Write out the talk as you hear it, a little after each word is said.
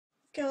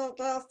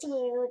Google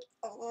Feud.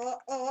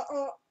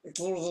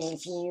 Google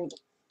Feud.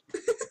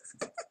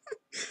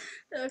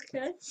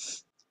 Okay.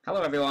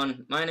 Hello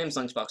everyone, my name's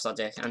Lunchbox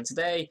Logic, and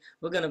today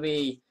we're going to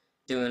be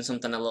doing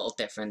something a little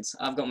different.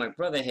 I've got my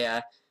brother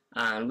here,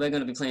 and we're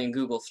going to be playing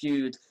Google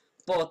Feud,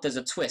 but there's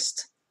a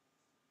twist.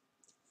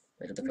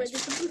 Where did the twist?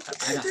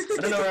 I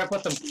don't know where I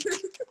put them.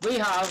 We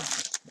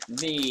have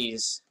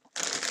these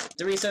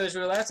Doritos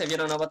Roulette, if you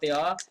don't know what they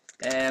are.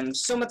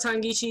 Some are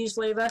tangy cheese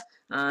flavour,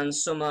 and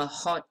some are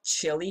hot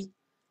chili.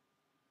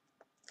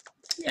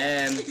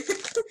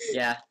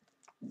 Yeah.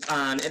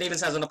 And it even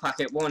says on the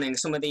packet, warning,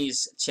 some of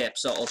these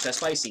chips are ultra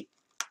spicy.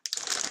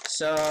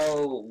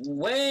 So,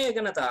 we're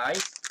gonna die.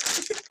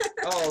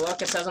 Oh,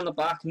 look, it says on the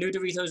back, new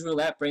Doritos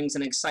Roulette brings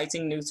an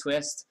exciting new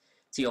twist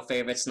to your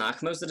favourite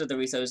snack. Most of the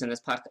Doritos in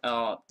this pack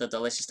are the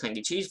delicious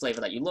tangy cheese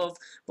flavour that you love,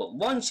 but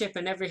one chip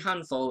in every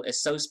handful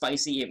is so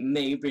spicy it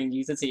may bring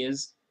you to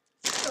tears.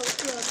 Oh,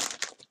 God.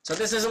 So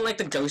this isn't like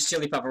the ghost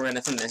chili pepper or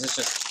anything, this is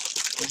just...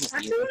 I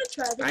actually want to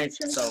try this. Right,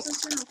 so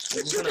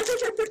we're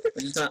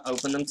just gonna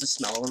open them to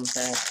smell them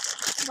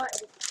first. Right.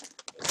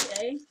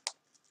 Okay.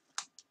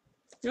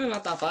 No,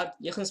 not that bad.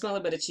 You can smell a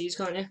bit of cheese,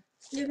 can't you?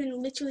 You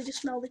can literally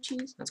just smell the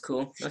cheese. That's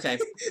cool. Okay.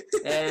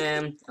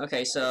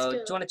 Okay. So, do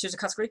you want to choose a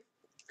category?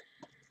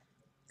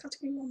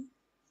 Category 1.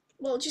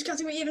 Well, just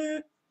category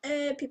even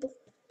people.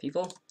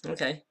 People.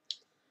 Okay.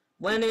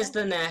 When is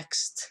the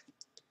next?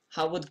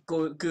 How would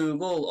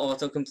Google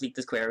auto-complete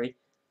this query?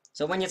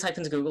 So when you type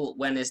into Google,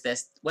 when is the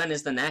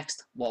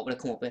next, what would it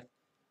come up with?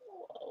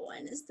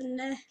 When is the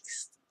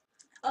next?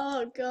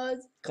 Oh, God.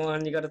 Come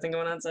on, you gotta think of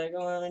an answer,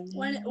 go on.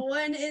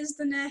 When is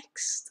the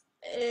next?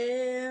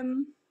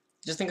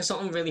 Just think of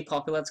something really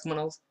popular that's coming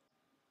out.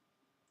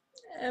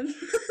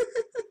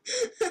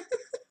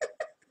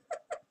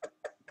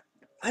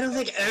 I don't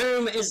think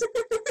is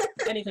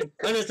anything.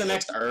 When is the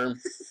next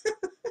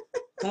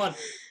Come on.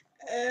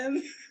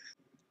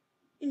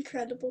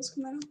 Incredibles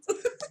coming out.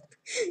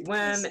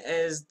 When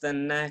is the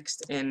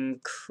next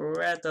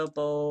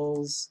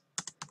Incredibles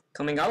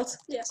coming out?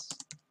 Yes.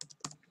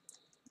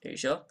 Are you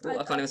sure? Ooh,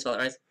 I can't even spell it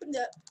right.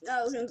 Yeah,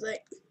 I was gonna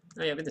say.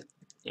 Oh yeah, we did.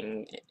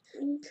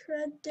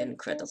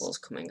 Incredibles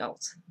coming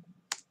out.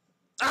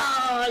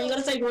 Ah, you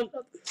gotta take one.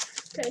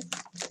 Okay.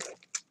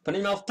 Put it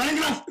in your mouth. Put it in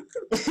your mouth.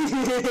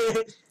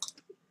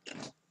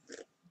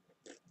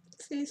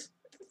 Cheese.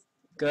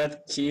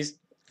 Good. Cheese.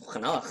 Oh,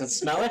 no, I can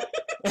smell it.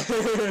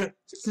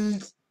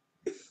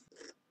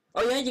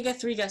 Oh yeah, you get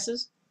 3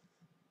 guesses.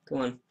 Go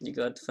on, you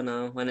good for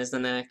now. When is the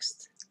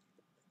next?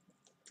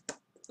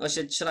 Oh,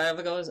 should I have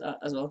a go as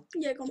well?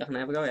 Yeah, go on. Can I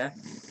have a go? Yeah.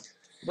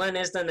 When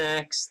is the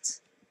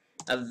next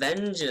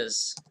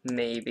Avengers?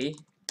 Maybe.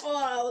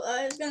 Oh,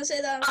 I was gonna say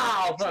that.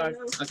 Oh, fuck.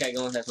 Okay,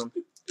 go on, this one.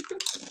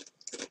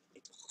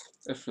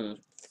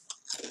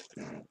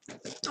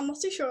 I'm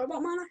not too sure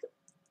about mine.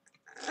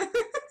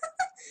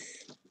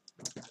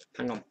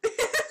 Hang on.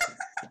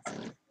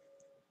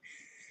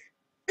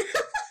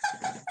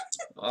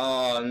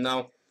 Oh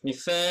no, my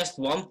first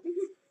one.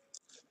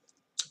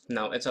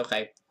 No, it's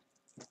okay.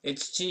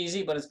 It's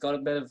cheesy, but it's got a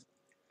bit of...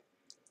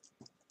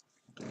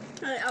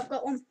 Alright, I've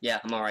got one. Yeah,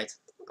 I'm alright.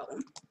 I've got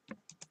one.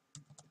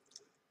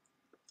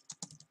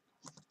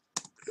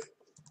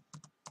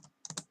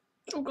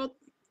 Oh god.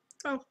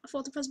 Oh, I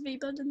thought I pressed V,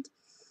 but I didn't.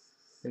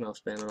 Your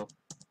mouth's burning off.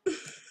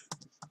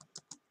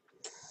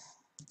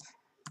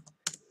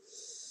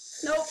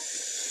 Nope.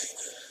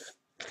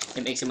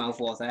 It makes your mouth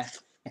water.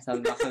 It's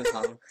on the back of the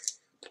tongue.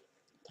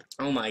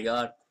 Oh my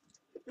god.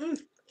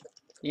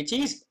 Your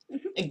cheese?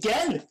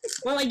 Again?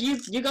 Well, like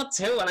you got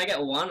 2 and I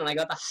get 1 and I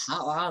got the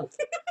hot one.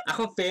 I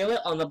can feel it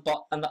on the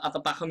at the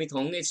back of my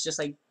tongue. It's just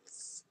like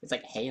it's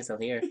like hazel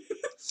here.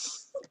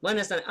 When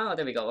is the? Oh,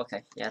 there we go.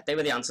 Okay, yeah, they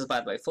were the answers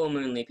by the way. Full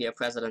moon, leap year,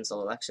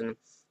 presidential election.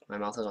 My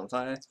mouth is on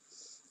fire.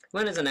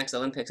 When is the next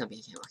Olympics?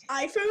 Okay.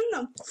 I found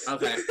them.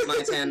 Okay,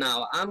 my turn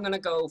now. I'm gonna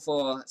go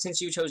for,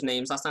 since you chose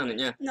names last time,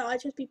 didn't you? No, I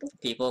chose people.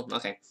 People.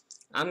 Okay,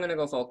 I'm gonna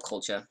go for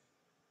culture.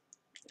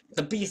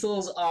 The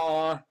Beatles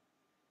are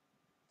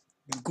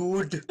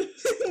good.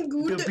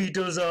 Good. The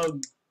Beatles are.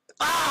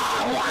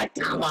 Ah, what?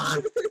 Come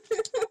on.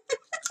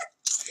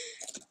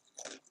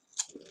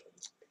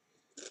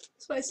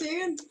 Spicy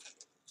again.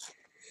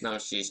 No,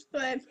 she's.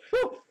 Right.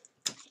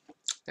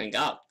 Thank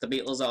God. The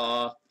Beatles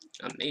are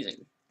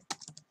amazing.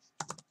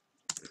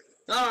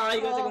 Alright,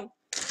 you gotta take one.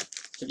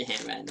 Put your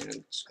hand right in there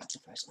and scratch the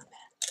first one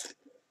there.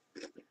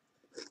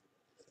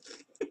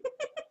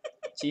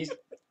 Cheese.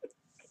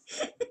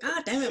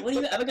 God damn it, when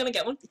are you ever gonna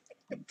get one?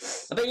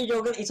 I bet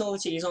you're gonna eat all the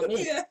cheese on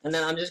me. Yeah. And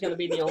then I'm just gonna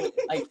be the only,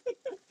 like,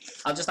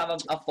 I'll just have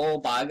a full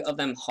bag of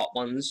them hot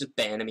ones just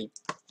burning me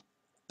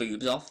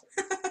boobs off.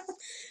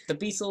 The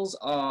Beatles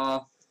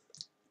are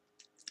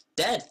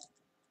dead.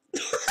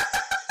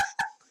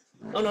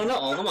 Oh no, not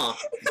all of them are.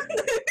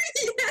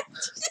 Yeah,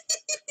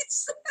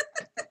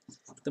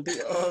 The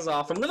Beatles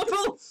are from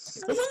Liverpool!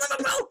 They're from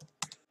Liverpool!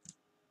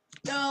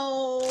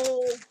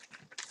 no.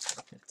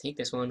 Take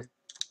this one.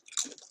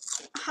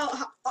 How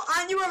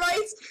and you were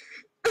right.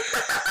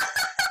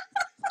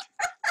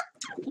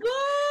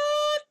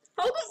 What?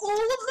 How come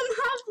all of them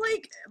have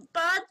like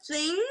bad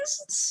things.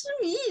 It's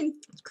mean.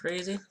 It's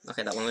crazy.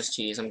 Okay, that one was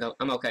cheese. I'm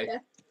okay. Yeah.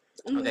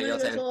 Okay, your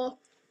turn. For...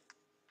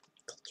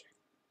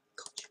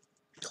 Culture.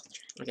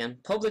 Again,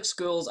 public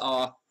schools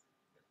are...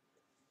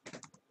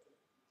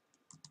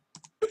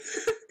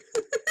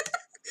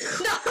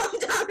 No,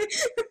 damn it.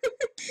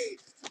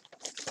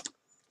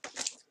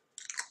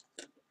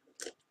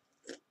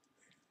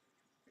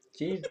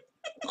 Jeez.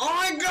 Oh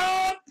my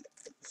god!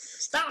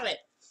 Stop it!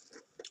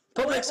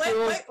 Public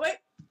schools... Wait.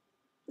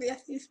 Yeah.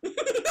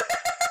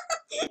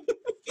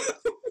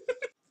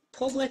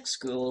 Public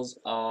schools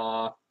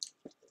are...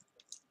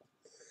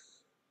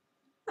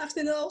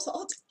 Actually, no, that was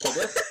hot.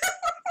 Public?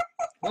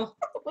 What?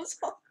 It was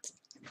hot.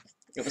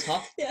 It was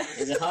hot? Yeah.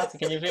 Is it hot?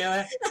 Can you feel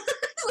it?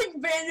 It's like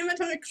burning my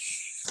tongue.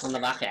 On the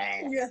back,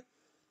 yeah. Yeah.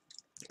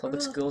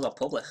 Public schools are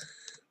public.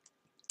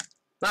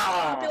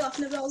 I'd be Ah!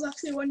 laughing if that was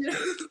actually one, you know.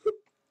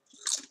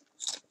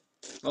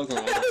 Okay.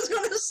 I was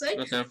gonna say.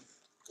 Okay.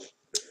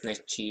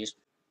 Nice cheese.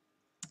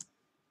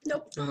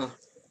 Nope. Oh.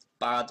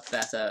 Bad,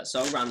 better,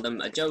 so random,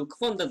 a joke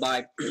funded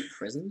by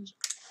prisons.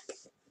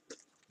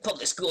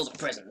 Public schools are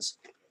prisons.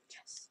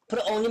 Yes. Put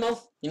it all in your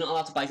mouth. You're not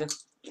allowed to bite it.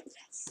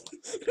 Yes.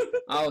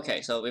 Oh,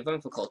 okay, so we've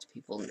gone for culture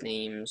people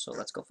names, so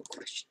let's go for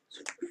questions.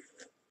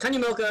 Can you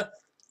milk a...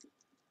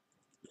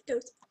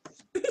 Goat.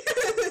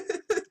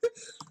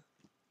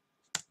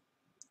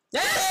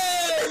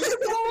 Hey! You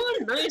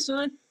won! Nice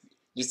one.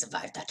 You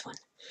survived that one.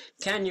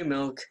 Can you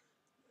milk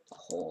a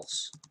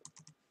horse?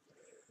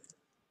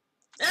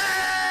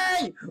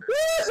 Hey!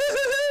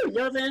 Woo-hoo-hoo-hoo!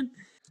 You're then.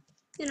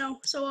 You know,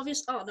 so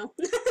obvious. Oh no.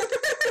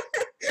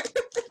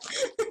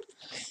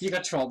 You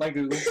got trolled by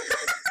Google.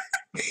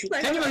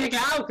 Like, Can you milk a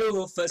cow?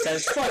 Google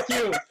says, fuck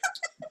you.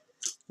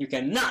 You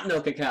cannot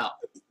milk a cow.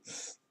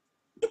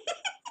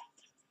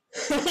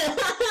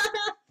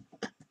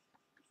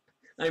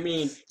 I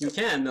mean, you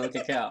can milk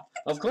a cow.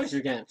 Of course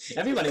you can.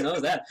 Everybody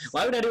knows that.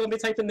 Why would anyone be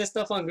typing this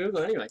stuff on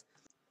Google anyway?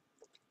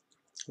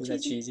 Was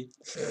that cheesy?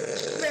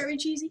 Very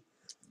cheesy.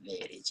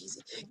 Very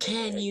cheesy.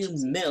 Can you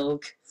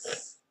milk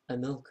a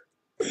milk?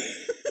 They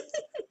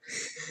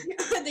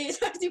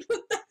actually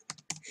put that.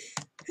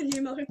 Can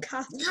you milk a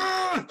cat?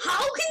 Ah!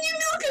 How can you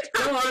milk a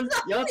cat? Go on,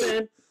 your Exactly.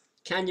 turn.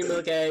 Can you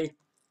milk a...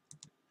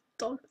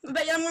 Dog. I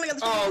bet you I'm gonna get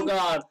the Oh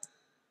god.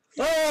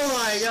 Oh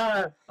my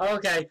god.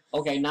 Okay.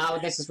 Okay, now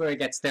this is where it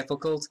gets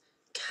difficult.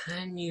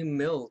 Can you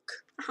milk?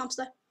 A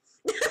hamster.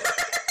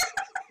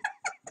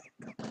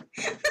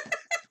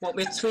 What,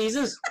 with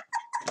tweezers?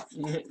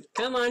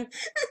 Come on.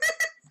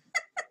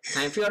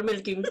 Time for your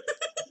milking.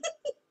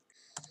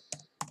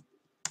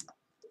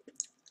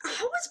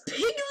 How is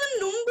pig the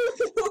number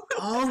one?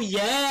 Oh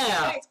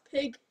yeah. Right,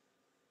 pig.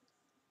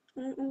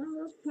 I'm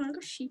gonna go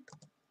sheep.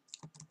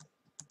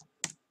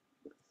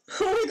 Oh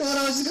my god, I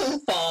was just going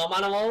farm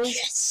animals.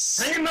 Yes!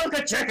 Can you milk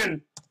a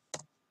chicken?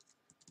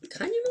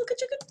 Can you milk a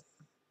chicken?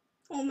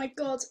 Oh my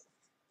god.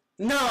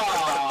 No!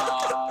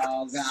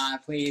 God,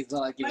 please,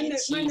 Lord, give me a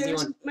cheesy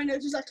one. My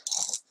nose is like...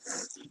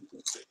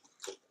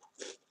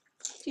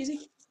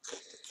 Cheesy.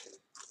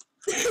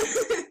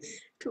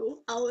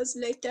 Cool. Hours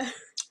later.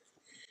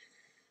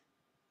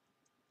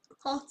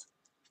 Hot.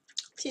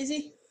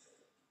 Cheesy.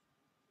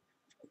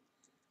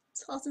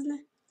 It's hot, isn't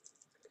it?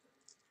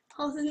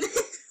 Hot, isn't it?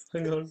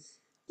 Hang on.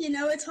 You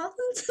know it's hot,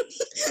 isn't it?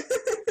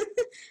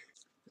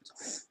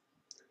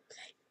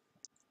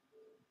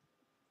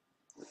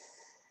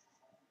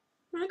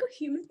 Can I go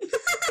human?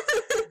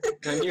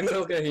 Can you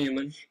milk a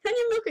human? Can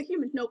you milk a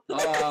human? Nope.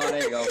 Oh,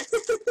 there you go.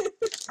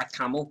 A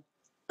camel.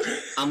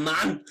 A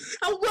man.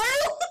 A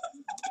whale?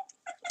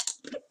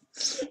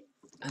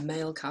 A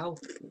male cow.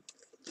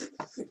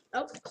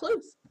 Oh,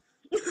 close.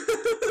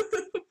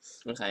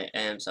 Okay,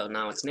 so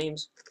now it's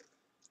names.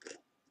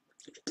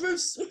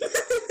 Bruce.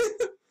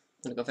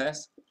 Wanna go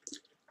first?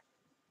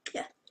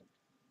 Yeah.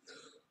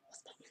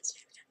 What's Batman's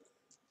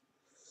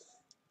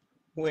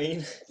Wayne. name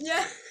again?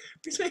 Yeah.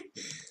 Bruce Wayne.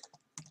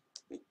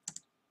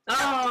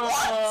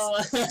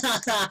 Oh!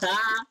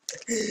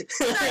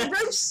 No,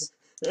 Bruce.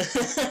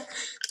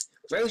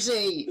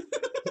 Brucey!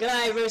 Good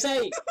night,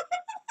 Brucey!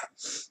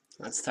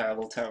 That's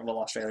terrible, terrible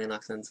Australian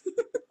accent.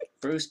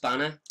 Bruce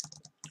Banner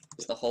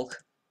is the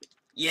Hulk.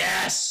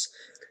 Yes!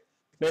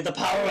 May the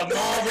power of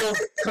Marvel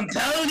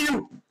compel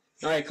you!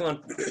 Alright, come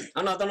on.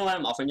 I'm not, don't know what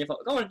I'm offering you for.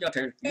 Go on, your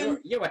turn.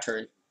 Your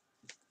turn.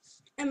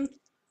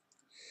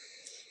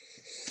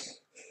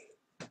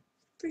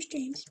 Bruce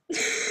James.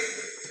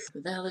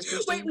 Who the hell is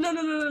Bruce Wait, James? no.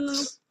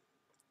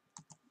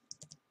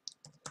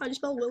 How do you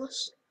spell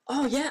Willis?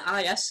 Oh, yeah,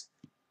 yes.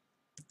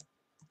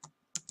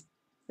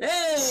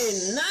 Hey,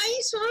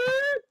 nice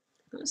one!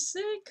 That's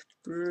sick.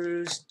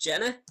 Bruce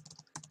Jenner.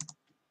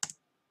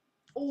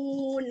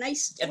 Oh,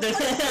 nice. Don't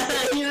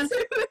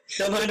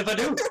mind if I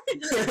do.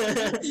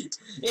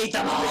 Eat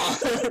them all.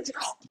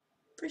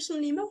 Bruce from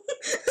Nemo.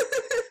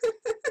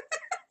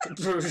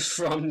 Bruce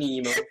from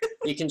Nemo.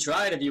 You can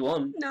try it if you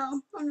want.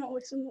 No, I'm not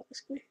whisking it.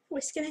 Not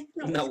whisking it.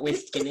 Not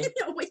whisking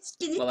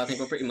it. Well, I think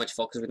we're pretty much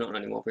fucked because we don't know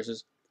any more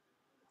Bruces.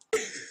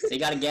 So you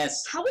gotta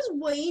guess. How is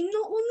Wayne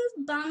not one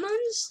of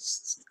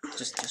Batman's?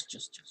 Just.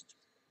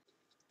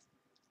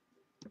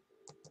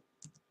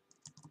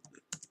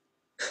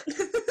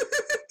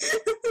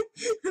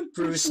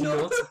 Bruce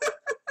Nutt.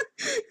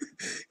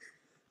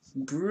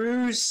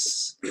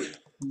 Bruce.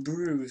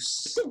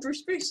 Bruce.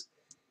 Bruce.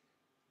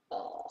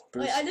 Oh,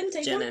 Bruce. wait, I didn't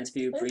take Jen one.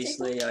 interview. I didn't Bruce take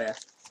one. Lee. Oh yeah.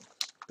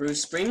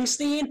 Bruce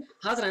Springsteen.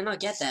 How did I not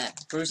get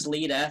that? Bruce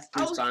Lee there.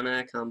 Bruce was-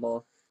 Banner.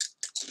 Campbell.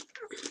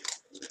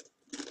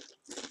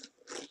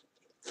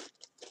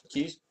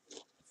 Cheese.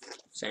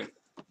 Same.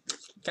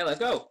 Okay, let's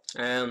go.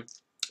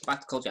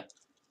 Back to culture.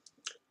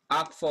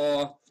 App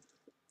for.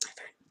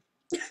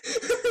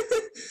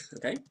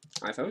 Okay,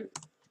 iPhone.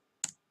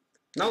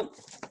 No.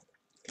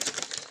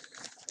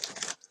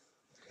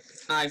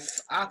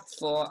 App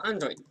for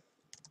Android.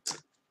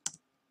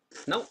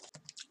 No.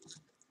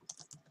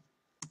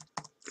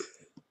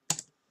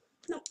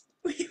 No,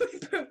 we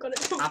both got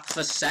it wrong. App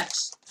for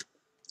sex.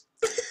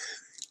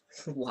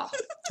 Wow,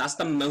 that's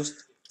the most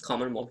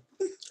common one.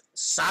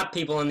 Sad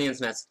people on the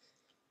internet.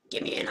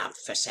 Give me an app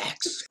for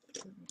sex.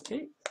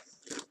 Okay.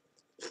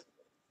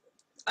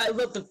 I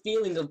love the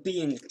feeling of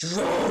being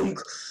drunk.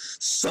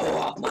 So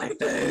off my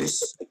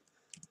face.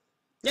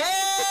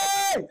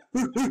 Yay!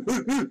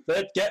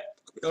 Let's get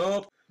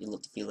up. You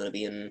love the feeling of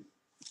being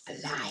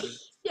alive.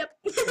 Yep.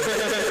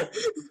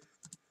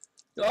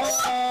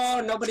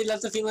 Oh, nobody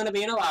loves the feeling of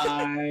being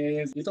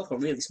alive. You took a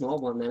really small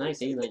one then, I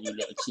see that, you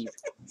little cheap.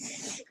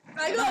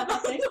 I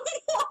got one.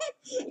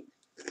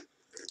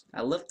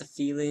 I love the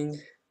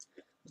feeling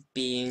of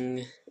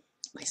being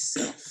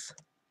myself.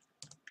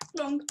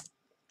 Wrong.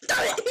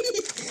 Damn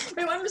it!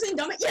 Wait, why am I saying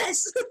damn it?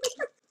 Yes!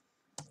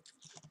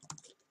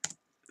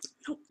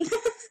 No.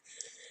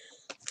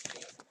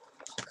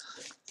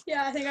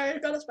 Yeah, I think I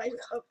got a spice.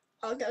 Oh,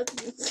 I'll get it.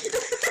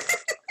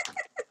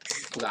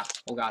 Oh god,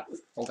 oh god,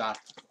 oh god.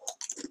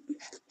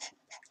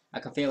 I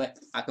can feel it,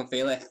 I can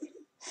feel it.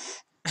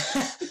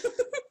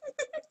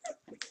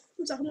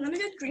 So I'm gonna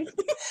get a drink.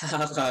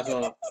 No,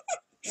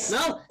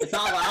 it's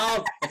not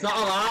allowed. It's not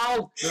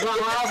allowed. It's not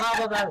allowed.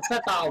 Have a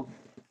sit down.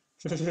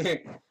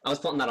 I was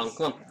putting that on.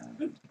 Come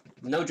on.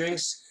 No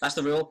drinks. That's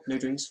the rule. No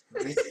drinks.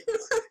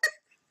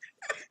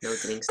 No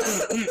drinks.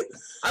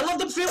 I love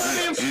the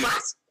feeling of being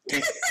fat.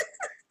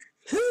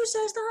 Who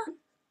says that?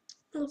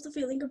 I love the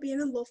feeling of being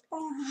in love.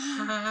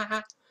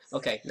 Oh.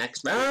 Okay,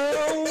 next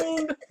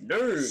round.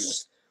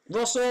 News.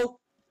 Russell.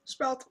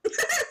 Sprout.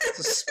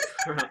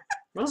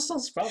 Russell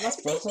Sprout.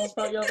 That's Russell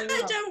Sprout you're thinking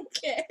I of. don't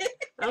care.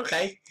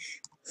 Okay.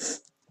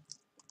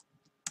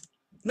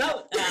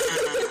 No.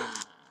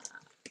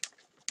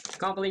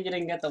 Can't believe you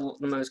didn't get the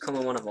most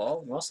common one of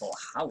all. Russell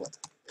Howard.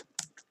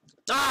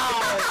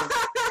 Oh!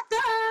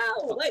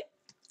 Wait.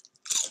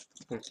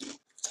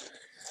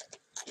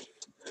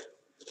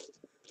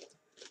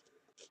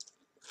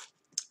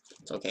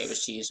 It's okay, it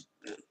was cheese.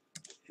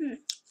 Hmm.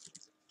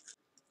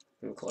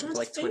 We recorded for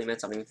like 20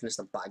 minutes, I haven't even finished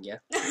the bag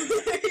yet.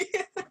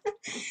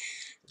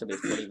 It'll be a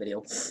funny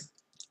video.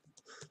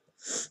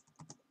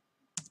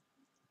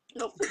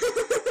 Nope.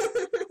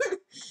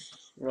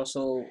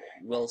 Russell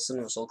Wilson,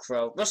 Russell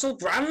Crowe. Russell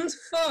Brand?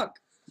 Fuck!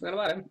 Forgot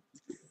about him.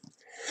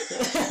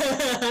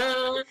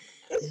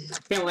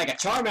 Feeling like a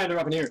Charmander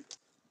up in here.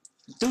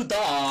 2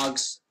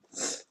 dogs.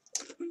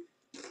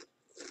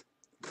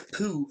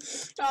 Poo.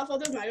 Oh, I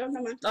thought it was my own.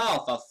 Never mind.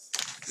 Oh, for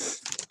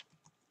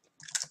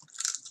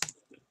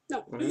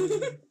No.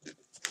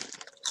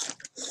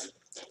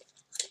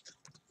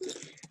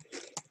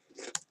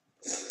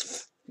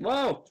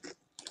 Whoa!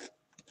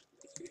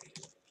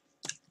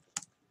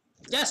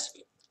 Yes!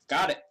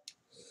 Got it.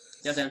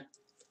 Yes, in.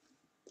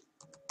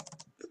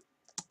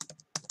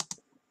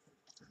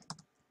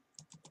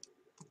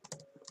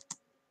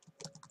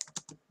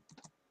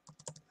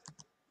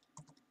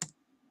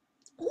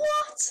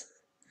 What?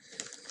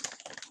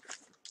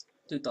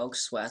 Do dogs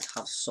sweat,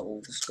 have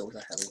souls, go to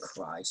heaven,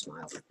 cry,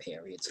 smile, have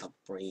periods, have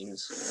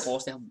brains? Of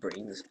course they have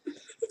brains.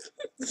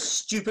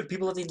 Stupid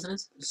people of the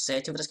internet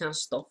searching for this kind of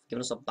stuff,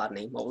 giving us a bad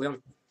name. What are we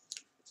on?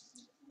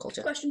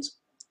 Culture. Questions?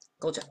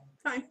 Culture.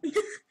 Fine.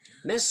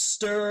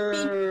 Mr.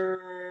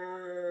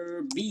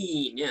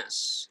 Bean,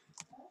 yes.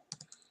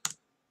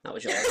 That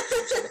was your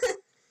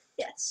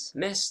Yes.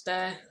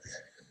 Mr.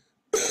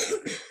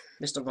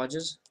 Mr.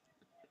 Rogers.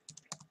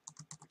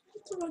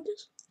 Mr.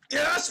 Rogers.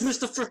 Yes,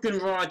 Mr.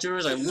 Frickin'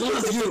 Rogers, I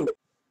love you!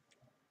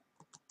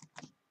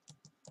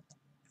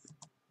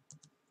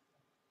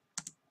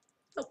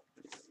 Oh.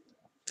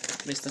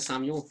 Mr.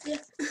 Samuel. Yeah.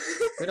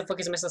 Who the fuck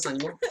is Mr.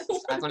 Samuel?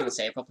 I can't even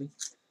say it properly.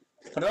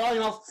 Put it all in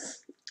your mouth.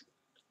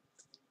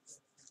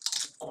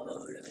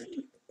 Oh,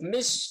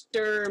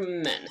 Mr.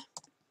 Men.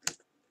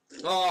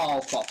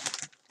 Oh, fuck.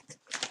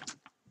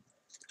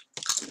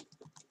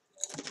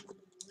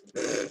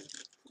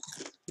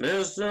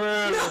 Mr.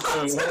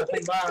 Anderson,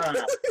 welcome back.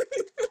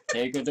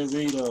 Take a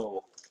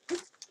Dorito.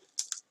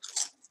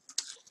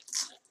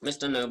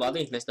 Mr.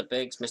 Nobody, Mr.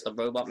 Biggs, Mr.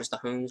 Robot, Mr.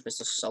 Holmes,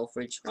 Mr.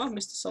 Selfridge. Oh,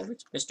 Mr.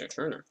 Selfridge. Mr.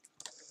 Turner.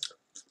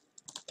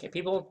 Okay,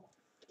 people.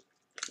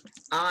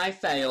 I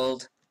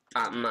failed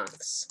at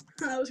maths.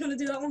 I was gonna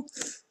do that one.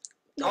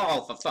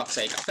 Oh, for fuck's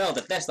sake, I failed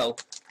at this though.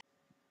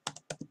 I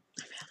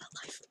failed at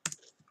life.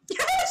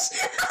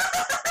 Yes!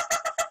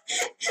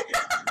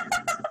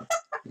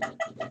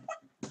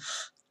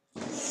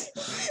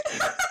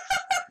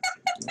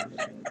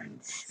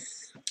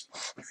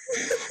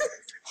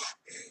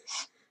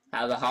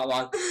 That was a hot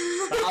one.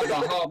 That was a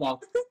hot one.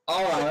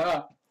 Oh my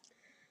god.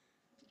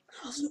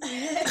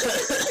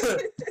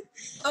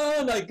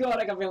 Oh my god,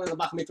 I can feel it in the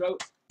back of my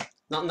throat.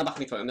 Not in the back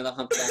of my throat, in the back of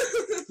my throat.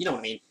 You know what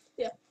I mean?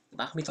 Yeah. The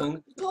back of my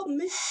tongue. Pardon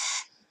me.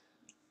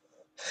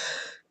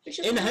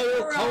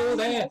 Inhale cold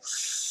air.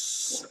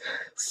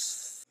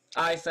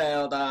 I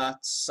failed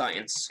at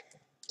science.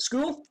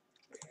 School?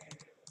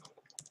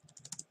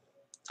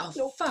 Oh,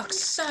 Nope. fuck's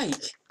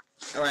sake.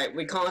 Alright,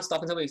 we can't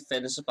stop until we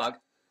finish the bag.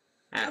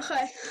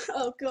 Okay.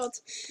 Oh god.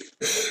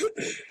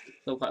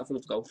 Still quite a few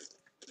to go.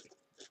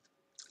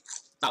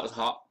 That was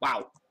hot.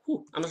 Wow.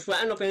 Whew, I'm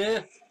sweating up in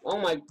here. Oh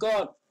my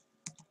god.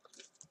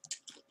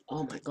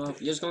 Oh my god.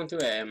 You're just going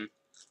through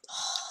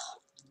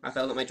I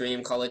failed at my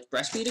dream college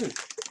breastfeeding.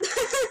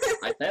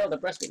 I failed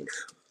at breastfeeding.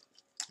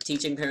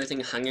 Teaching,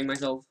 parenting, hanging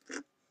myself.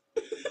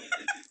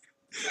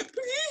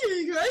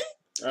 Right?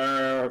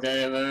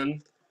 Okay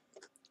then.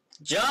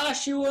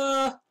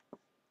 Joshua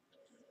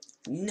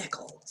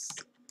Nichols.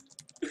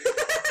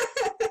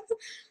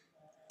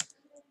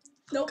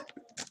 Nope.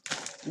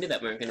 I knew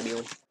that weren't gonna be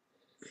one.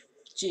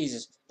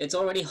 Jesus, it's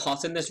already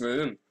hot in this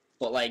room,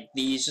 but like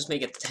these just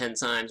make it 10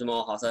 times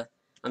more hotter.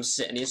 I'm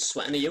sitting here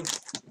sweating at you.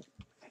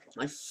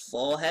 My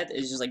forehead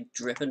is just like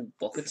dripping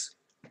buckets.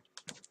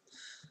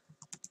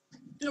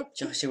 Nope.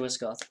 Joshua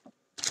Scott.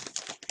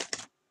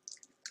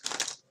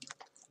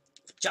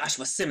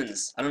 Joshua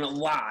Simmons. I don't know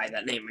why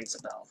that name rings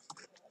a bell.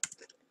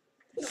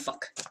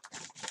 Fuck.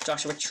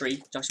 Joshua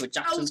Tree. Joshua I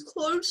Jackson. was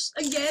close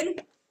again.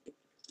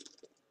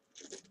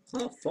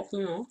 Oh, fuck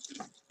you know.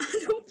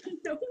 I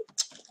don't know.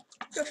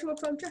 Joshua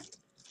Project.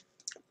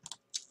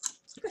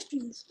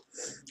 Questions.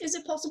 Is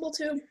it possible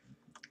to...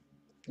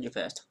 You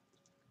first.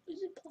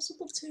 Is it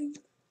possible to...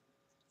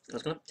 I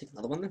was gonna take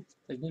another one then.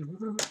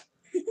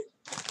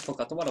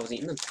 Forgot what I was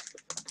eating then.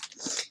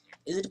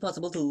 Is it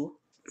possible to...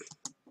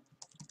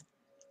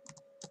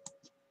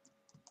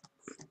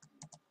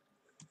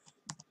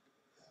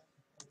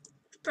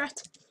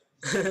 Brett.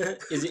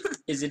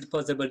 is it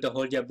possible to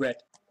hold your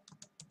breath?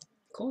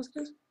 Of course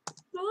it is.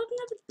 Well, I've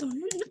never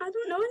done it. I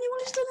don't know anyone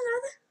who's done it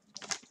either.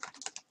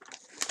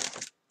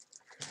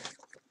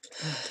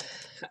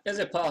 Is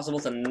it possible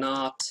to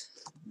not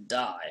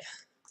die?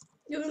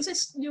 You're gonna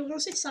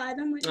say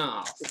Sidon, like.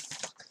 Oh.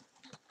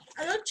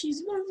 I got a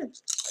cheesy one then.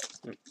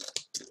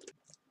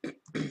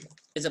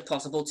 Is it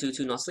possible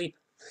to not sleep?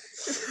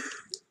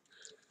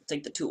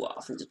 Take the 2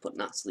 off and just put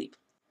not sleep.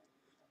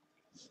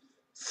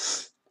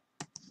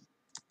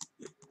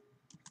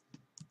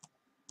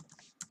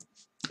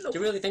 Nope. Do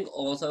you really think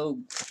do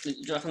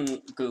you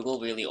reckon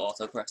Google really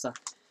autocorrects that?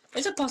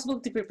 Is it possible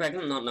to be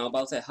pregnant and not know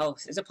about it? How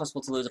is it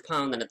possible to lose a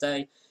pound in a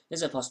day?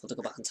 Is it possible to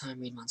go back in time,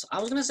 read man? So I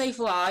was gonna say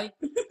fly.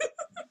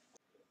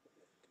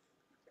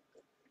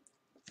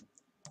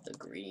 The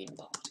Green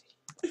Party.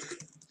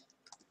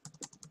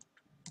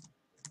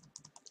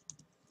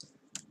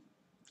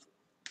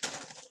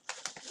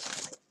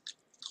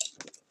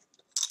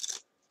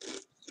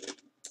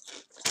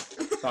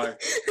 Sorry.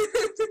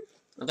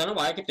 I don't know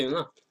why I keep doing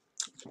that.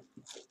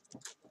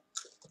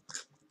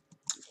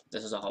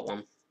 This is a hot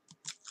one.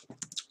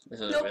 This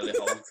is a really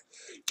hot one.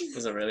 This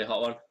is a really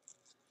hot one.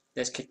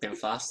 This kicked in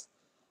fast.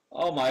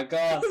 Oh my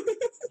god.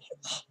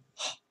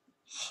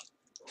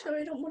 Sure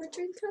you don't want to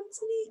drink,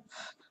 Anthony?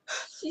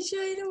 You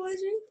sure you don't want to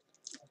drink?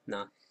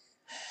 No.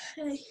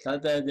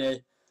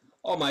 Hey.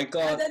 Oh my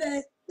god.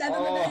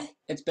 Oh,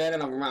 it's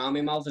burning around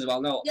my mouth as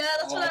well. No. Yeah,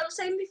 that's what I was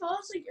saying before.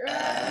 It's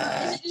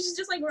like, is it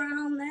just like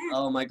around there?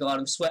 Oh my god,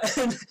 I'm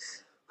sweating.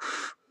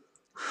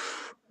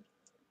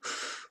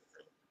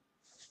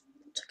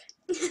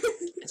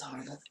 It's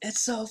horrible.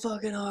 It's so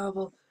fucking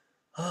horrible.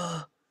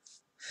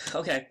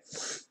 Okay.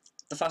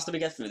 The faster we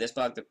get through this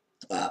bag, the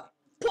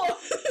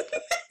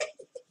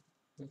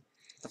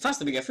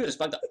faster we get through this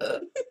bag,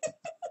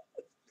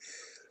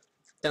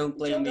 Don't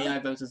blame me, I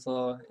voted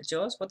for... It's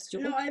yours? What did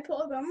you No, I put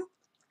Obama.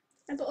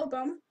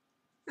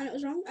 And it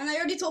was wrong. And I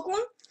already took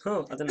one.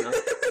 Oh, I didn't know.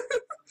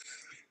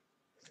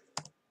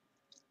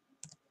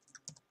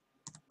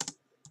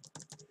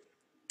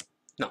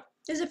 No.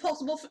 Is it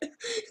possible for...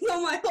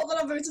 No, my fault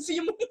that I voted for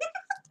your mum.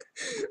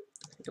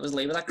 It was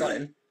Labour that got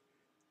in.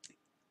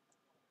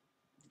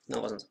 No,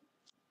 it wasn't.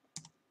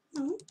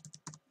 No.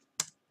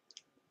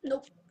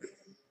 Nope.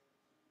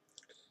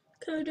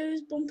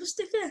 Kodo's bumper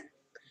sticker.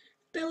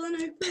 Bill and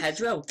Open.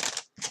 Pedro.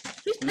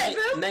 Who's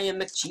Pedro? Mayor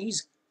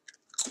McCheese.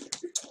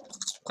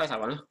 Quite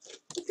ironic.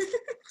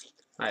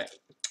 Right,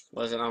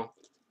 what is it now?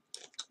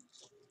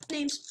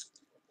 Names.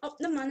 Up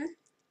the manor.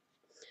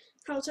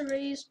 How to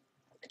raise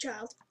a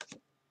child.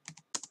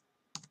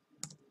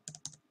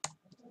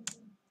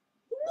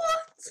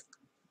 What?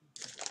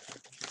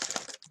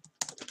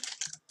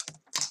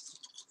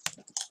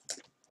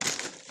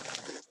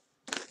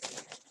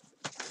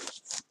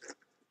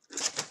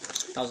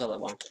 That was a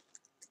little one.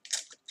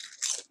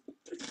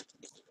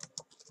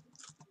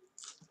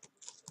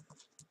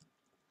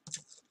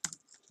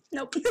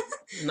 Nope.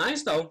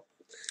 Nice though.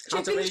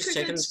 How to raise Chickens,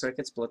 chickens,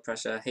 crickets, blood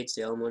pressure,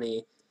 HDL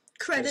money,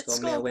 Credit mail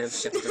score. win,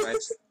 shipping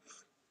rights.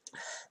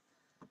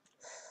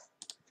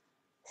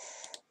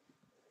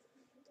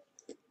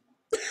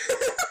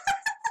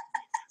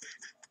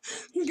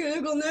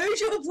 Google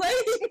knows you're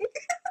playing.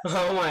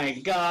 Oh my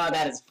god,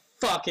 that is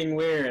fucking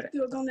weird.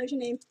 Google knows your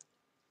name.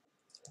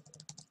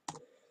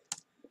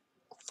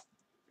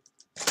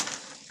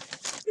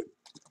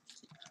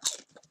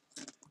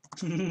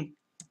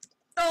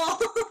 Oh.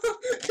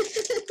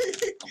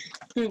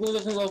 Google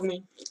doesn't love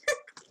me.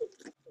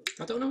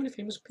 I don't know any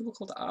famous people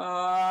called It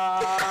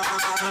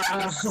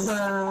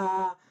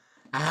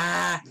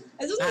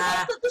doesn't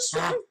help that the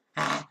song.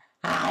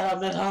 on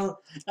the tongue.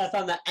 That's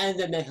on the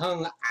end of the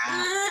tongue.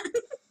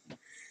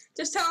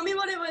 Just tell me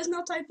what it was and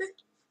I'll type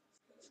it.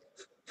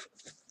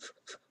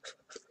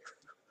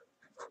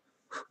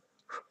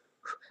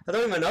 I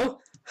don't even know.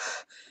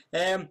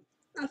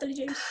 Anthony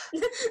James.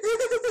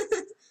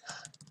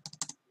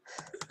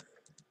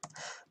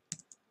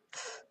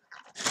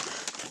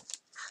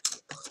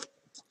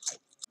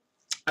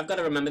 I've got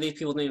to remember these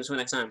people's names for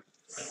next time.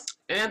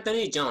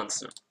 Anthony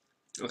Johnson.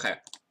 Okay.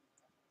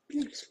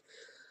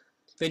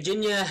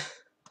 Virginia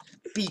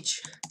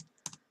Beach.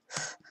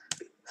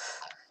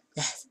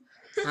 Yes.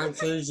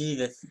 Uncle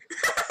Jesus.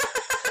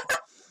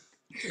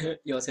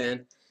 Your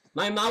turn.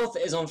 My mouth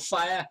is on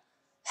fire.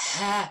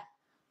 Ha.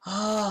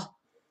 Oh.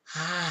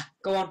 Ha.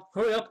 Go on.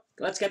 Hurry up.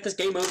 Let's get this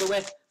game over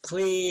with.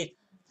 Please.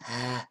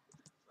 Ha.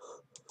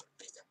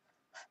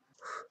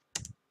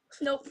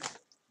 Nope.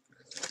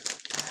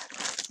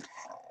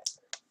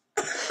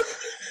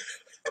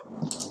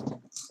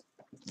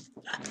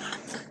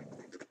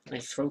 My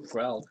throat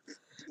growled.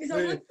 We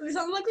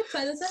sound like a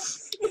predator.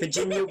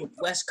 Virginia,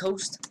 West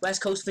Coast,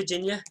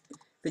 Virginia.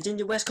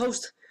 Virginia, West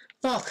Coast.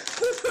 Fuck.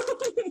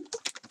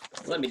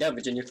 Let me down,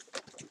 Virginia.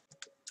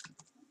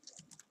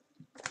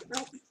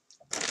 Nope.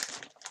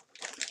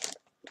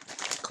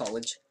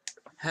 College.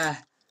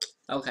 Ha.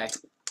 Okay.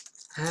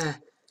 Ha.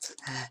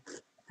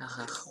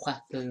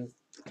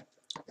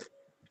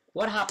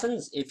 What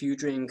happens if you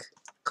drink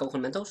Coke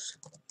and Mentos?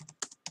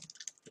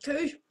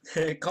 Cool.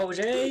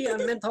 Koji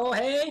and Mentos,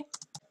 hey?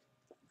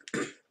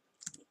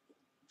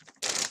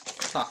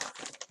 Fuck.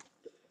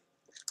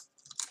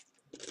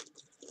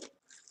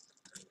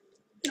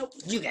 Nope.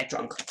 You get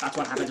drunk. That's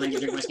what happens when you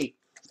drink whiskey.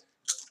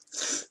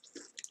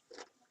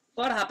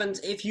 What happens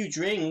if you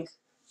drink...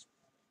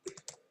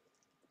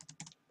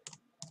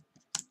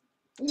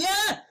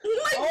 Yeah!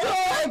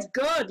 Oh my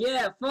god,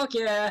 yeah, fuck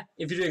yeah!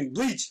 If you drink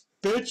bleach,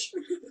 bitch!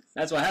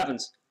 That's what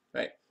happens.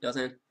 Right, your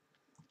turn.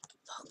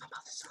 Fuck, my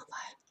mouth is on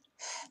fire.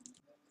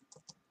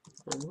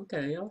 Oh,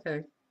 okay,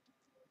 okay.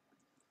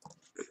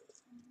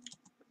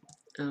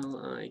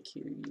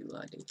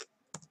 Liquid.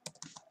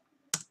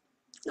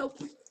 Nope.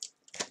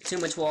 Too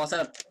much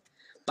water,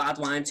 bad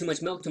wine, too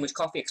much milk, too much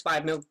coffee,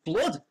 expired milk,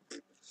 blood!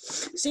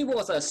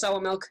 Seawater,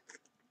 sour milk,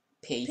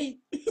 pee.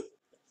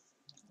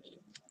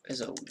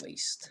 Is a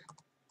waste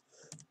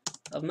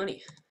of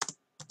money.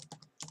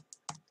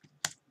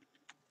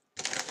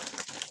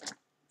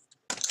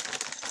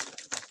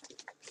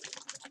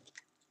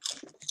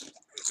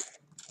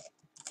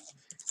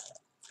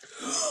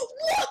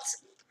 What?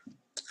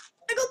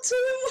 I got 2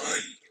 in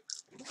 1.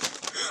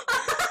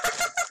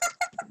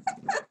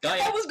 Got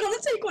ya. I was gonna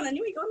take one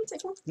anyway. Go on,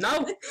 take one.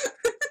 No!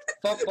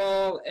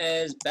 Football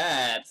is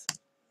bad.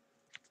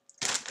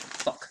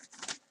 Fuck.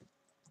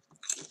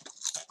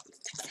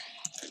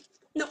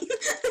 No.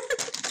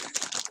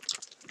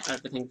 I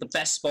think the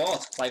best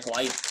sport, like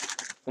life,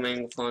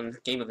 coming from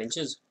Game of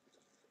Inches.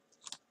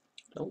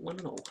 Don't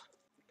wanna know.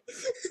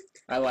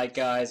 I like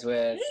guys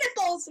with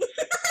Nipples.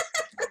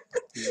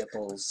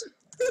 nipples.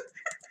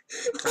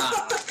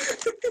 Ah,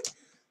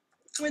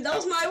 Wait, that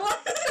was my one.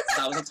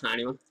 that was a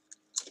tiny one.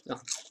 Oh.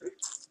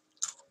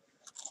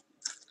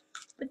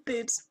 With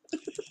boobs.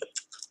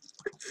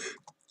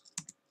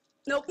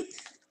 Nope.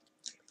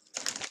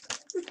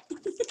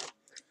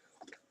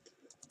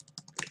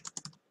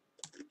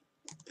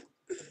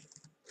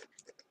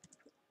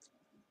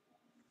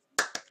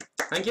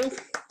 Thank you.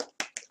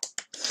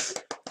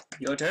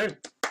 Your turn.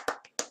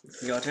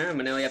 Your turn.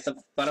 We're nearly at the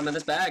bottom of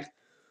this bag.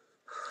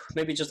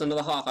 Maybe just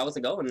another half hour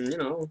to go, and you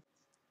know.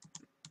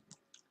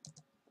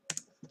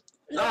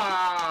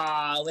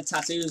 Ah, with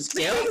tattoos.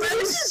 Big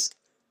noses.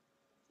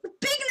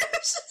 Big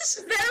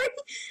noses. Very.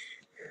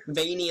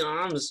 Veiny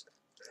arms.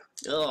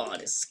 Oh,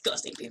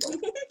 disgusting people.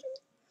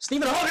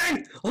 Stephen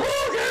Hawking!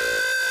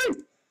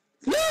 Hawking!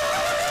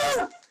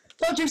 No!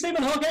 Don't you,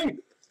 Stephen Hawking!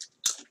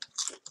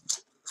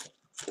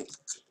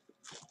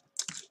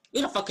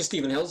 Who the fuck is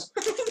Stephen Hills?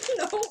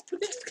 No,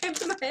 it just came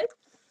to my head.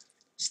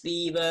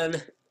 Stephen.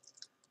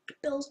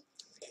 Bills.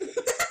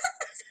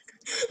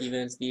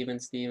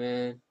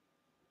 Stephen.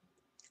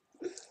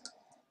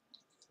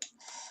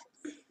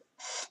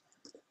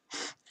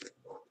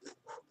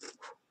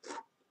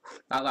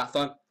 That laugh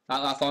on. I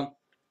like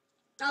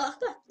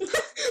that.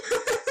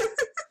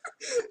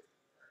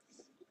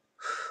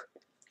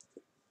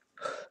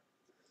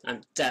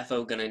 I'm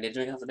defo gonna need a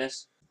drink after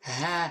this.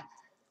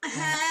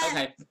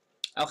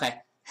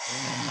 Okay.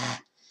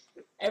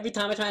 Every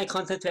time I try and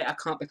concentrate, I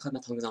can't because my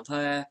tongue is on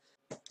fire.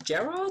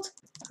 Gerard?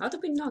 How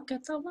did we not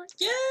get that one?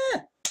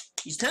 Yeah!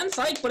 He's 10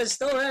 fight, but it's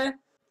still there.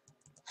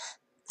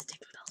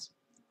 Stephen Bills.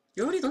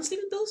 You already done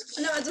Stephen Bills?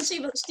 I know, I did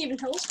Stephen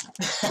Hills.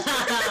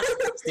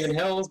 Stephen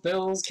Hills,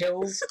 Bills,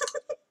 Kills.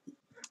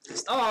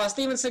 Oh,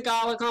 Steven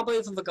Seagal, I can't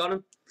believe I forgot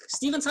him.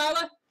 Steven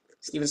Tyler?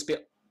 Steven Spiel.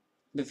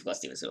 We forgot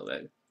Steven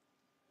Spielberg.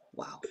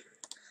 Wow.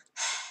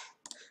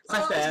 My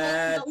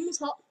bad. That one was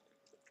hot.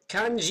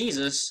 Can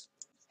Jesus...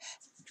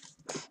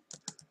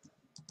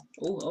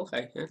 Oh,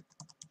 okay, yeah.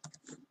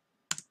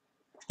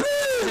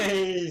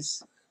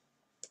 Nice!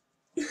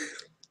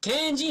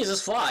 Can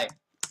Jesus fly?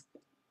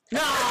 No!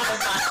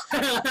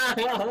 Can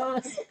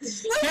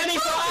he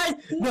fly?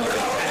 No, he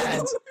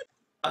can't!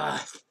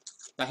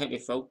 That hit me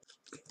throat.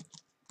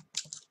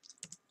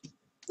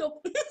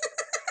 Nope.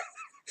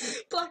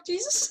 Black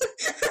Jesus.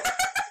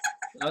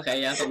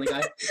 Okay, yeah, family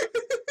guy.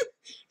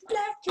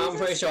 Black Jesus. I'm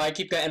pretty sure I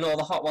keep getting all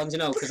the hot ones, you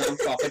know, because I'm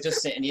proper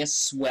just sitting here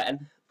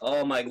sweating.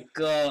 Oh my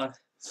god.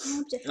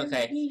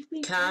 Okay,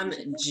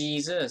 can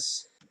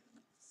Jesus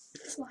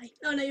fly?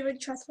 Oh no, you already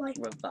tried to fly.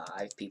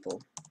 revive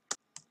people?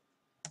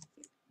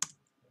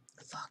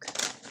 Fuck.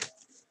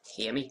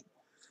 Hear me?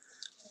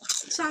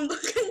 Can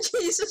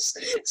Jesus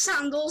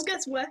sandals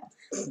get wet?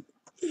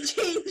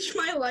 Change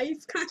my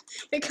life.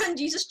 Can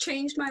Jesus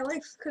change my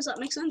life? Because that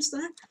makes sense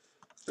there.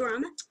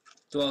 Grammar.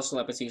 Do all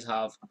celebrities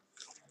have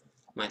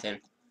my turn?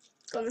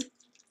 Go on then.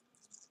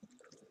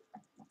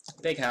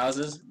 Big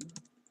houses.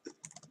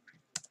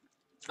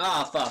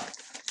 Ah, fuck.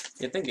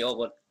 You'd think they all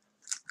would.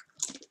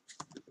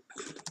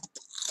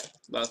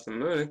 But for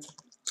me,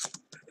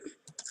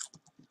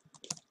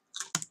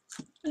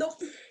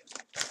 Nope.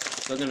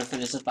 we're gonna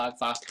finish this bag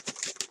fast.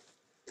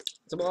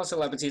 Do all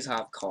celebrities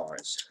have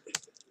cars?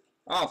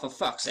 Oh, for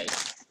fuck's sake.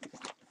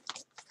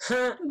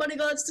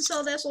 Bodyguards to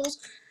sell their souls.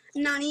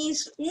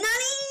 Nannies.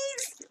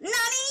 Nannies!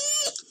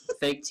 Nannies!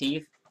 Fake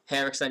teeth,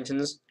 hair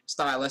extensions,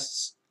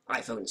 stylists,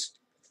 iPhones.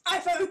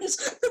 iPhones.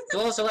 Do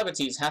all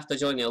celebrities have to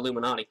join the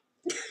Illuminati?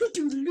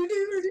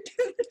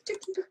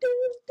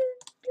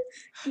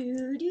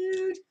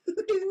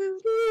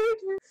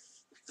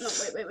 No,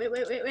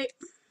 wait.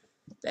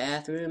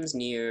 Bathrooms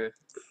near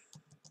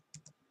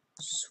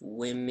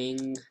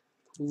swimming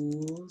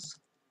pools?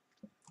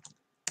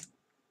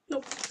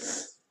 Nope.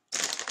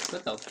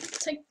 What though?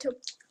 Take two.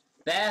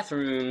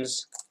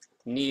 Bathrooms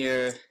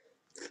near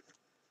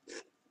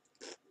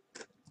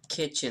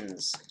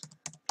kitchens.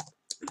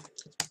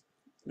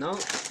 No?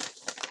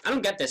 I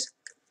don't get this.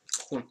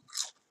 Come on.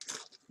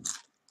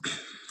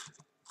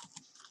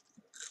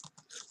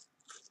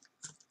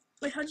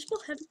 Wait, how do you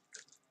spell heaven?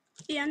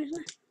 E-N,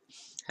 isn't it?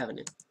 Haven't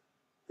you?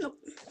 Nope.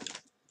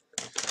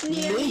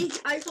 Near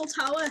the Eiffel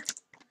Tower.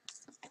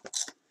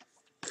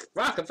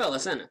 Rockefeller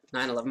Center.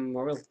 9/11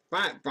 Memorial.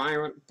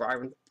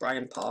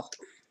 Brian Paul.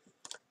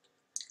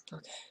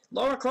 Okay.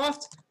 Laura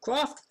Croft.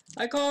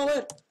 I call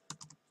it.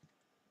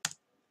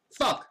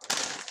 Fuck.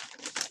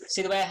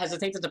 See the way I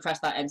hesitated to press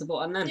that enter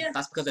button then? Yeah.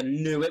 That's because I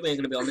knew it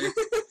wasn't going to be on there.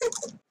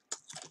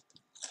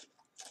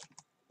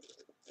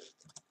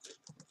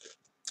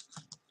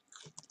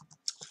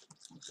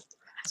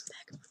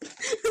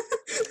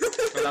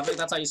 But I think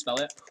that's how you spell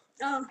it.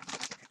 Oh.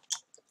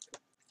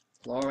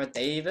 Laura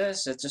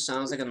Davis. It just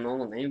sounds like a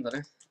normal name,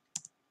 doesn't it?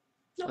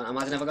 Nope. I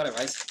imagine if I got it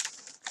right.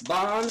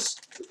 Barnes.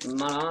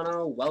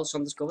 Marano. Welsh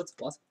undiscovered.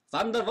 What?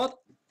 Vandervoort.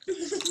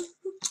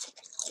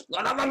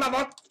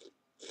 What?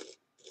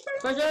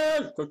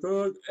 President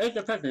is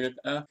the president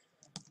a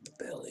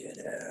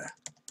billionaire?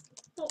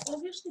 Well,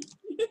 obviously.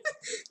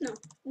 No,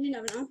 you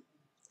never know.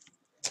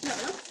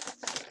 Never know.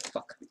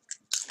 Fuck.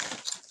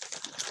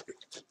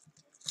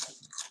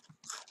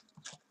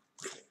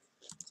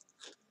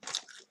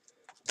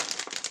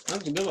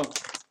 How'd you give up?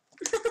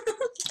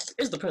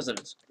 Is the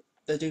president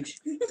a douche?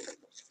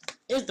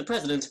 Is the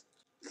president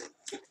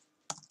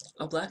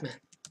a black man?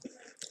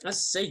 Let's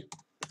see.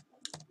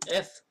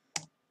 If.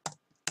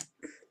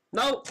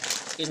 No!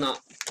 He's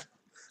not.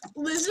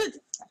 Lizard.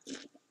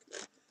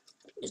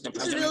 He's the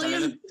president.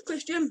 Civilian.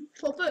 Christian.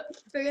 Puppet.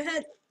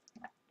 Figurehead.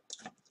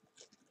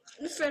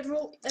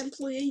 Federal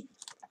employee.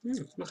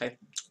 Okay.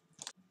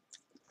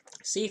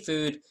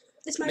 Seafood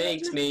It's my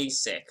makes me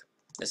sick.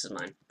 This is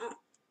mine. Oh.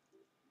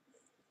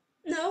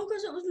 No,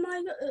 because it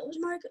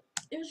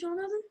was your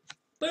cousin.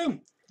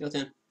 Boom! Your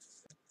turn.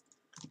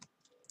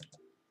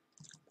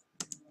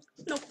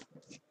 Nope.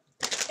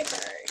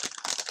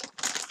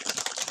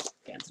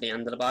 Getting to the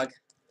end of the bag.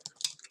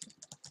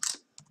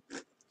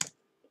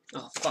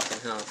 Oh,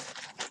 fucking hell.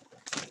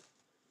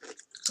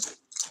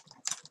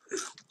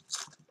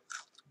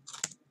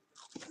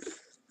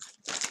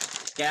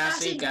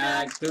 Gassy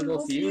gag,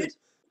 Google Feud.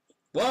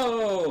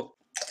 Whoa!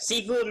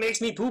 Seafood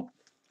makes me poop.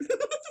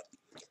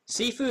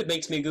 Seafood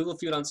makes me Google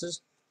Feud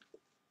answers.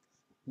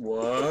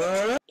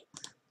 What?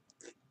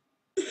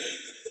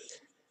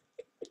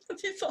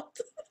 Have you thought?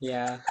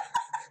 Yeah.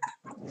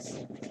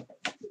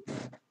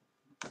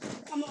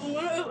 I'm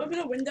gonna open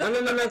a window.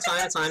 No,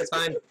 it's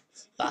fine.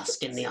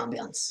 Bask in the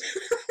ambience.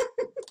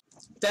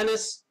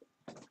 Dennis.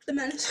 The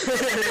menace.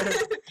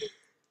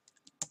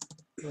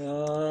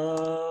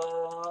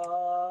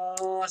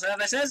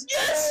 Services.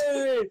 Yes!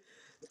 Yay!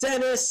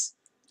 Dennis.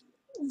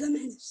 The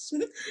menace.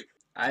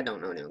 I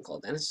don't know anyone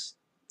called Dennis.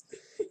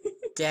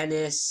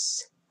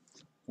 Dennis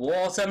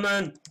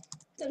Waterman.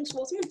 Dennis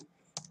Waterman.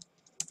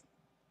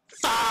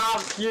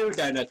 Fuck you,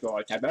 Dennis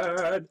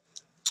Waterman.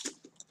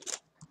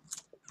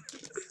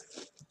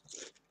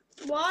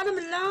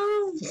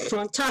 Watermelon.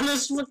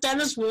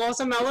 Dennis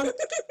Watermelon.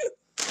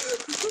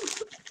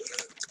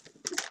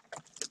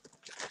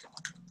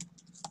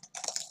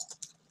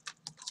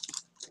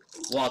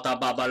 Water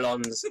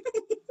Babylons.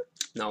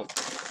 No.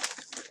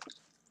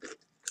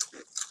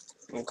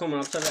 I'm coming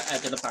up to the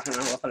edge of the pack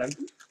now, look at him.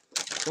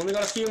 Only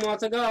got a few more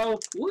to go.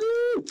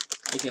 Woo!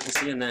 If you can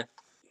see in there.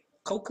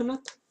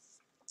 Coconut?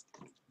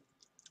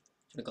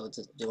 Should I go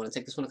to, do you want to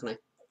take this one or can I?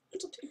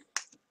 It's up to you.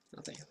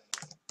 I'll take it.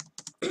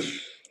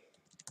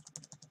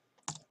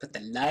 Put the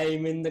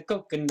lime in the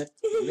coconut,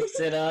 mix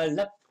it all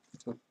up.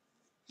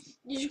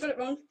 You just got it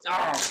wrong.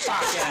 Oh,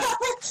 fuck yeah!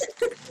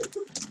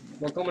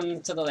 We're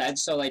coming to the edge,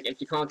 so like,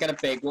 if you can't get a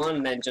big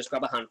one, then just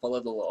grab a handful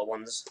of the little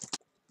ones.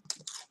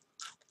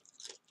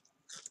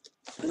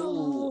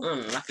 Ooh,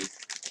 unlucky.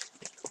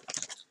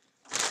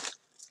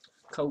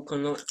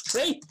 Coconut.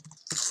 See?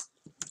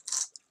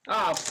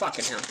 Oh,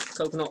 fucking hell.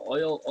 Coconut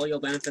oil, oil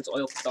benefits,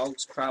 oil for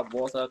dogs, crab,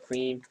 water,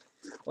 cream,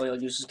 oil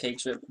uses, cake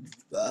strip.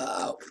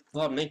 Wow.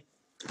 Pardon me.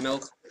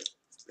 Milk.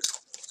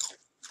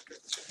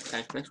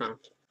 Okay, next round.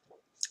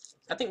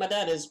 I think my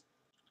dad is.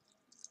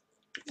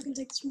 You can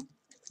take this one.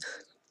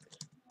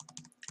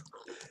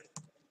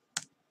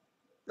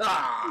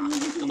 Ah!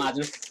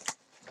 Imagine.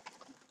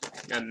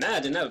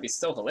 Imagine, that would be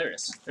so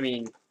hilarious. I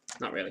mean,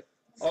 not really.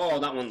 Oh,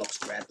 that one looks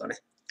red, doesn't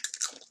it?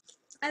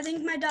 I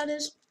think my dad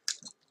is.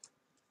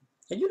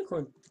 A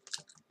unicorn.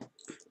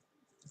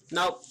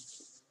 No.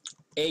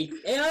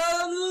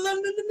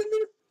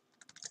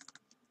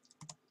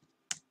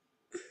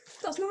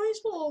 That's nice,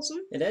 but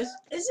awesome. It is?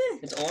 Is it?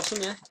 It's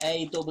awesome, yeah.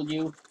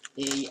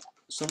 A-W-E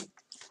some.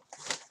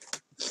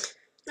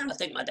 No. I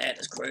think my dad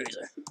is crazy.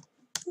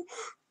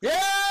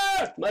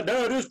 Yeah! My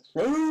dad is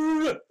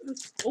crazy!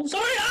 Oh,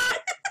 sorry! Ah!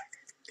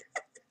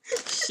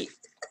 Shit.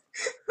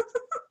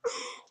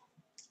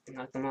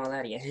 Knock them all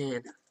out of your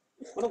hand.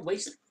 What a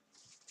waste.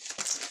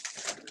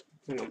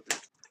 Hang on.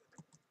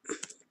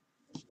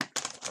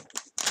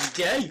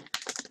 Gay!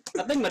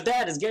 I think my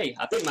dad is gay.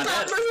 I think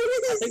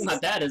my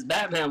dad is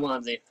Batman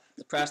onesie.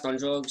 Depressed on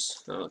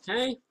drugs.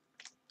 Okay.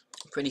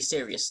 Pretty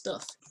serious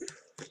stuff.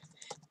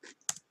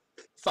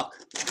 Fuck.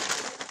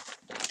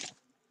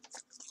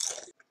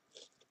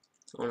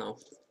 Oh no.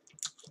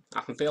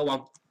 I can feel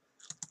one.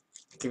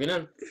 Give it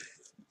in.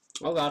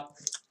 Oh god.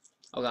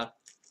 Oh god.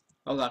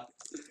 Oh god.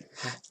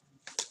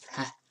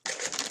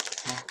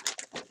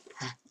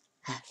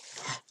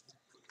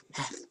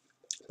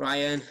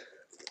 Brian.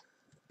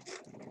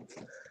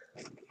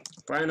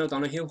 Brian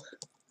O'Donoghue.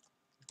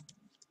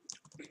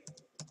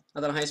 I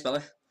don't know how you spell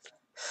it.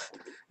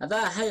 I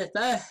don't know how you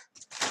spell it.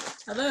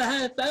 I don't know how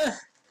you spell it.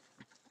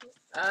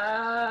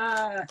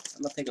 I'm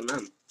not taking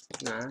them.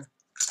 Nah.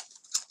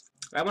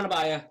 I want to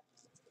buy you.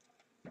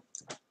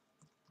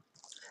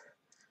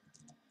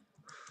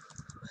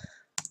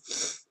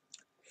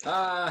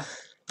 I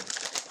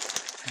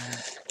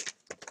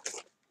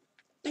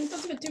think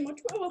that's a bit too much.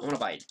 I want to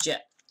buy a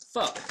jet.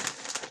 Fuck.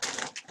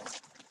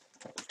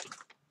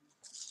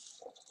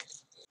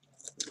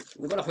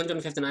 We got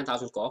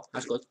 159,000 score.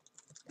 That's good.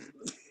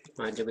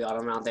 Mind you, we are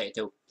on round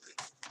 82.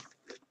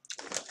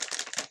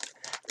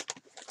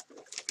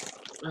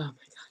 Oh my god.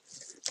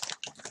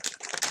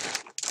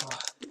 Oh.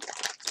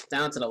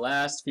 Down to the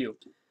last few.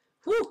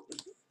 Whew.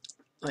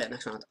 Oh yeah,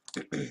 next round.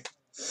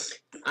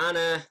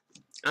 Anna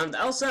and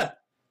Elsa.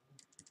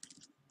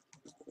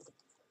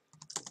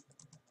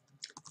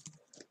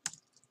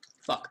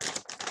 Fuck.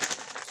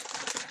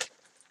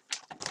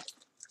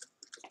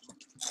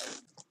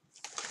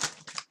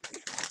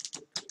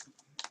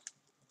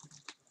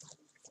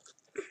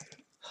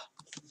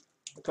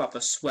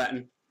 Proper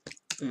sweating.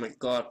 Oh my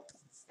god.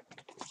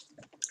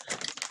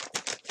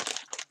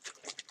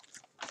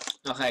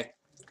 Okay.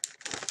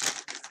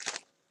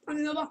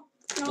 Another.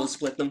 No. We'll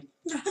split them.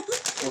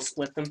 We'll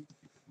split them.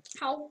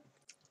 How?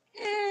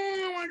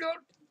 Oh my god.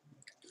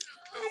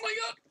 Oh my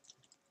god.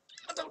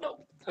 I don't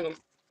know. Hang on.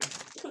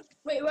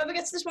 Wait, whoever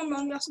gets this one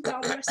wrong has to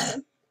down the rest of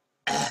them.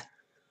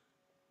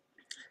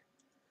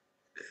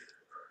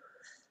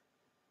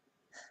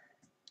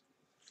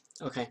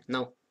 Okay,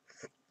 no.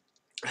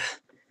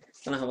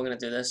 Don't know how we're gonna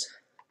do this.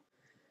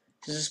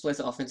 Just split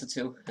it off into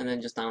two and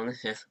then just down it.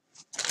 Yeah.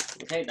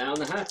 Okay, down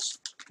the hatch.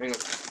 Hang on.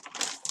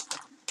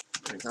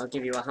 Right, I'll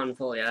give you a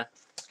handful, yeah.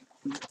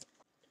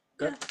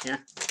 Good? Yeah.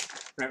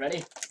 Right,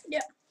 ready?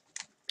 Yeah.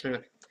 Hang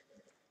on.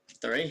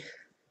 3,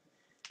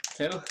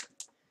 2,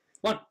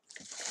 1.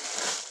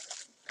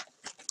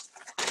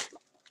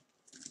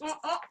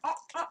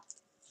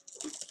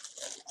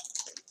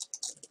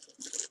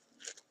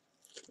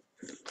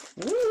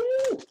 Woo!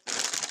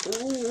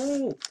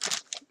 Ooh!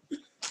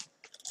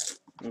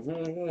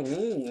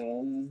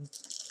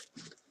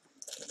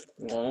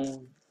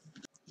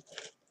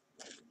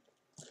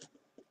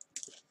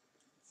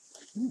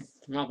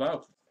 Not bad.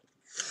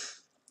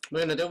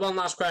 We're gonna do one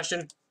last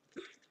question.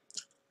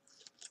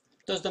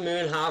 Does the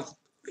moon have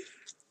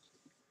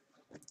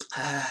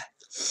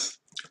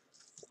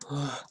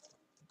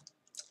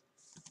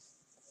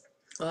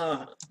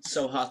Oh,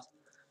 so hot.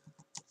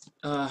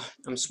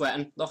 I'm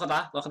sweating. Look at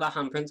that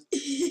handprint.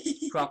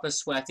 Proper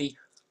sweaty.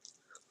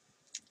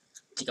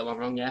 Did you get one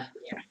wrong, yeah?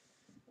 Yeah.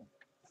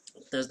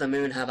 Does the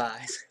moon have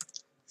eyes?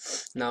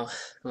 No.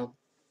 No.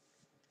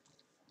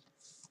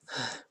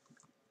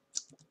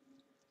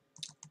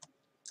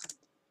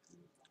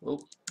 Oh.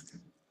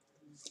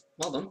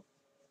 Well done.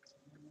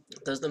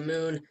 Does the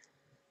moon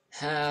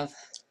have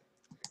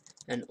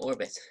an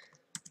orbit?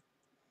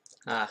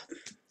 An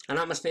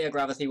atmosphere,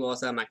 gravity,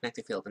 water,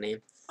 magnetic field, the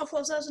name. Of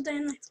course, there's a day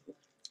and night.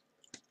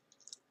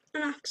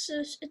 An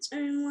axis, its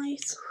own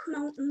light,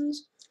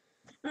 mountains,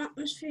 an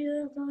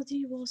atmosphere,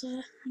 gravity, water,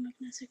 a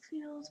magnetic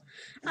field,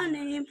 a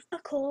name, a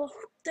core,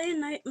 day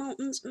and night,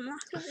 mountains, and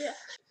axis. Yeah.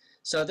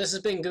 So this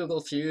has been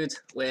Google Feud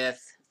with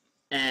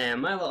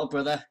my little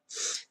brother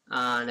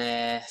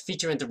and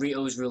featuring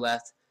Doritos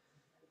Roulette.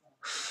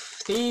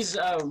 These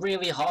are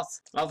really hot.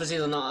 Obviously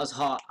they're not as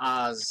hot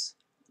as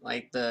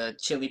like the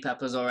chili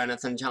peppers or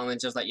anything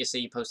challenges that you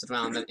see posted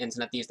around the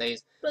internet these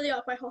days. But they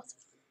are quite hot.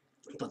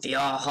 But they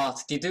are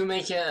hot. They do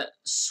make you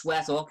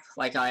sweat up,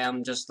 like I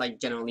am just like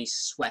generally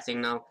sweating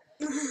now.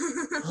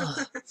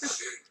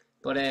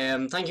 But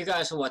thank you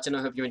guys for watching.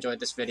 I hope you enjoyed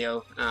this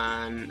video,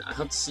 and I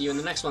hope to see you in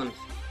the next one.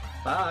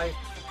 Bye.